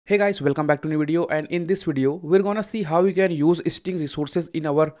Hey guys, welcome back to new video, and in this video we're gonna see how we can use string resources in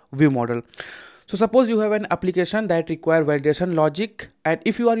our view model. So suppose you have an application that require validation logic, and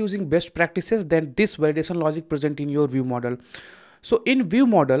if you are using best practices, then this validation logic present in your view model. So in view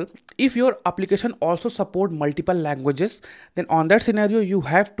model, if your application also support multiple languages, then on that scenario you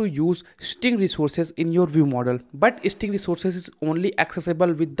have to use string resources in your view model. But string resources is only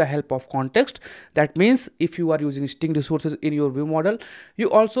accessible with the help of context. That means if you are using string resources in your view model, you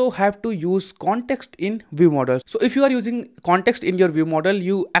also have to use context in view model. So if you are using context in your view model,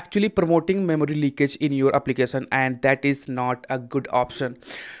 you actually promoting memory leakage in your application, and that is not a good option.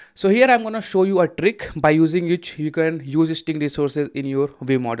 So here I'm going to show you a trick by using which you can use string resources in your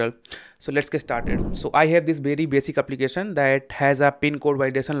view model. So let's get started. So I have this very basic application that has a pin code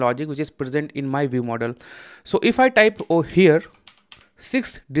validation logic which is present in my view model. So if I type over here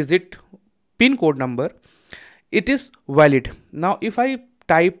 6-digit pin code number, it is valid. Now if I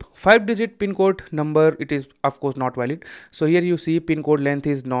type 5-digit pin code number, it is of course not valid. So here you see pin code length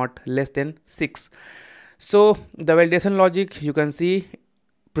is not less than 6. So the validation logic you can see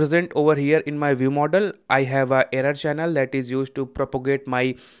present over here in my view model. I have a error channel that is used to propagate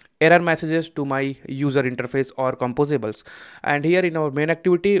my error messages to my user interface or composables. And here in our main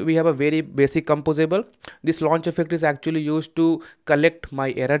activity we have a very basic composable. This launch effect is actually used to collect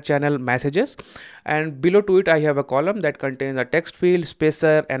my error channel messages, and below to it I have a column that contains a text field,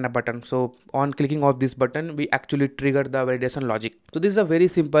 spacer and a button. So on clicking of this button we actually trigger the validation logic. So this is a very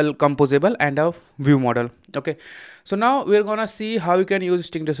simple composable and a view model. Okay, so now we're gonna see how you can use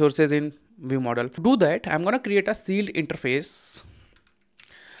string resources in view model. To do that, I'm gonna create a sealed interface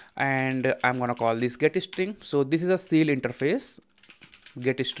and I'm gonna call this getString. So this is a sealed interface,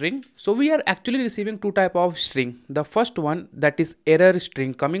 getString. So we are actually receiving two type of string. The first one, that is error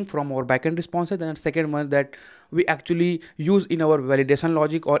string coming from our backend responses, and the second one that we actually use in our validation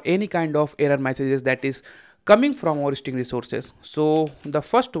logic or any kind of error messages that is coming from our string resources. So the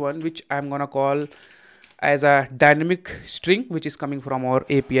first one, which I'm gonna call as a dynamic string, which is coming from our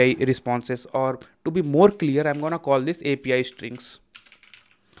API responses, or to be more clear, I'm gonna call this API strings.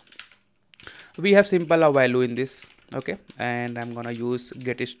 We have simple a value in this, okay, and I'm gonna use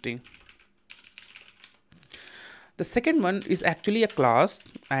getString. The second one is actually a class,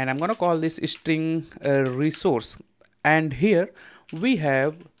 and I'm gonna call this string resource, and here we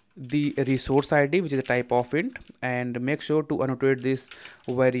have the resource ID, which is a type of int, and make sure to annotate this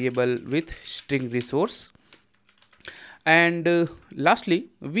variable with string resource. And lastly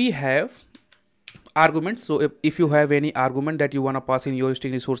we have arguments. So if you have any argument that you want to pass in your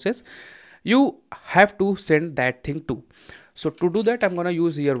string resources, you have to send that thing to. So to do that, I'm going to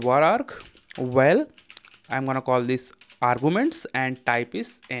use here vararg. Well, I'm going to call this arguments and type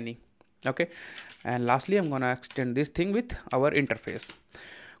is any. Okay, and lastly I'm going to extend this thing with our interface.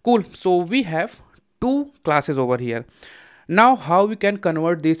 Cool. So we have two classes over here. Now how we can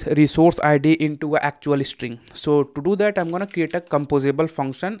convert this resource ID into an actual string? So to do that, I'm going to create a composable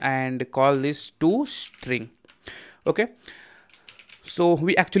function and call this toString. Okay, so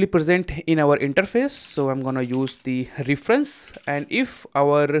we actually present in our interface. So I'm going to use the reference, and if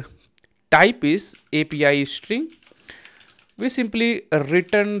our type is API string, we simply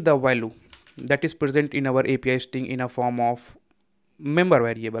return the value that is present in our API string in a form of member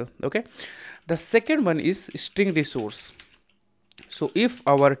variable. Okay, the second one is string resource. So if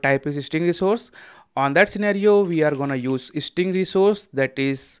our type is string resource, on that scenario we are gonna use string resource that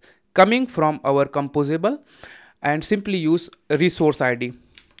is coming from our composable, and simply use resource ID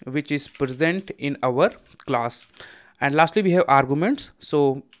which is present in our class. And lastly we have arguments.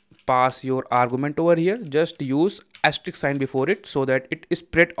 So pass your argument over here, just use asterisk sign before it so that it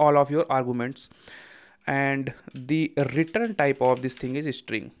spread all of your arguments. And the return type of this thing is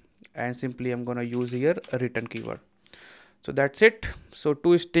string, and simply I'm gonna use here a return keyword. So that's it. So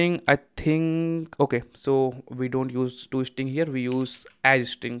toString, I think, okay, so we don't use toString here, we use as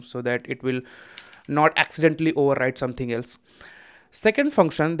string so that it will not accidentally overwrite something else. Second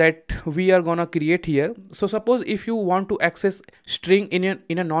function that we are gonna create here. So suppose if you want to access string in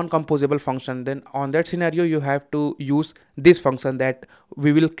a non-composable function, then on that scenario you have to use this function that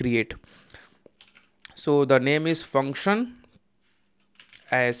we will create. So the name is function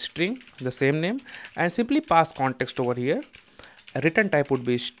as string, the same name, and simply pass context over here. A return type would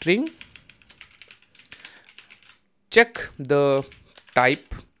be string. Check the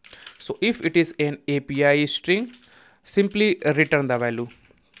type. So if it is an API string, simply return the value.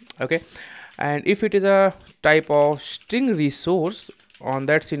 Okay, and if it is a type of string resource, on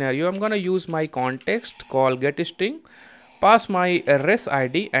that scenario I'm gonna use my context, call getString, pass my res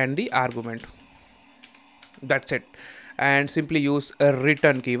ID and the argument. That's it. and simply use a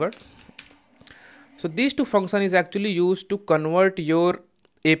return keyword. So these two functions is actually used to convert your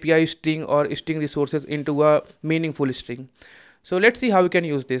API string or string resources into a meaningful string. So let's see how we can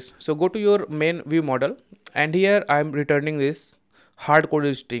use this. So go to your main view model, and here I'm returning this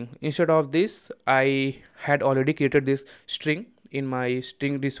hard-coded string. Instead of this, I had already created this string in my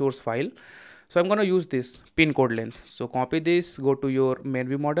string resource file. So I'm going to use this pin code length. So copy this, go to your main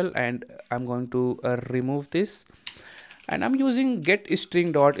view model, and I'm going to remove this. And I'm using get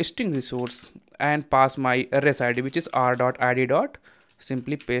string dot string resource and pass my res id, which is r.id.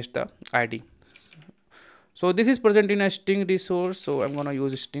 Simply paste the id. So this is present in a string resource, so I'm gonna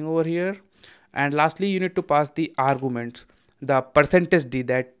use string over here. And lastly, you need to pass the arguments, the %d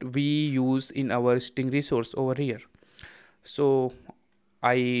that we use in our string resource over here. So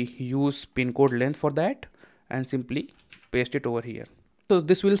I use pin code length for that and simply paste it over here. So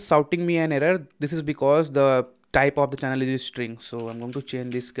this will shouting me an error. This is because the type of the channel is string. So I'm going to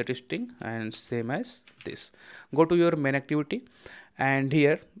change this get string and same as this. Go to your main activity, and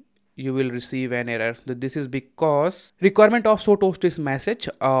here you will receive an error. This is because requirement of show toast is message,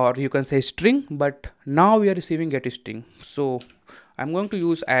 or you can say string, but now we are receiving get string. So I'm going to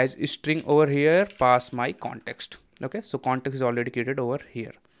use as string over here, pass my context. Okay, so context is already created over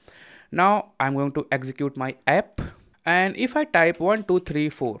here. Now I'm going to execute my app, and if I type 1 2 3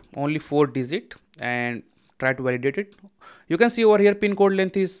 4, only 4 digit, and try to validate it, you can see over here pin code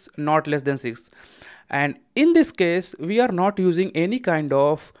length is not less than 6. And in this case, we are not using any kind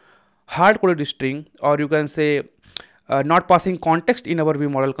of hard-coded string, or you can say not passing context in our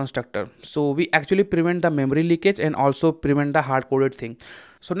ViewModel constructor. So we actually prevent the memory leakage and also prevent the hard-coded thing.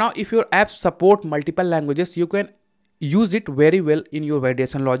 So now if your apps support multiple languages, you can use it very well in your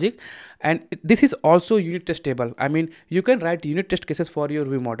validation logic. And this is also unit testable. I mean, you can write unit test cases for your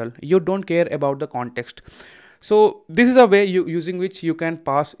ViewModel. You don't care about the context. So this is a way using which you can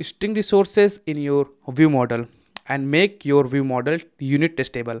pass string resources in your ViewModel and make your ViewModel unit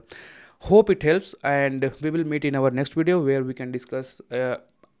testable. Hope it helps, and we will meet in our next video where we can discuss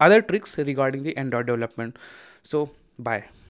other tricks regarding the Android development. So bye.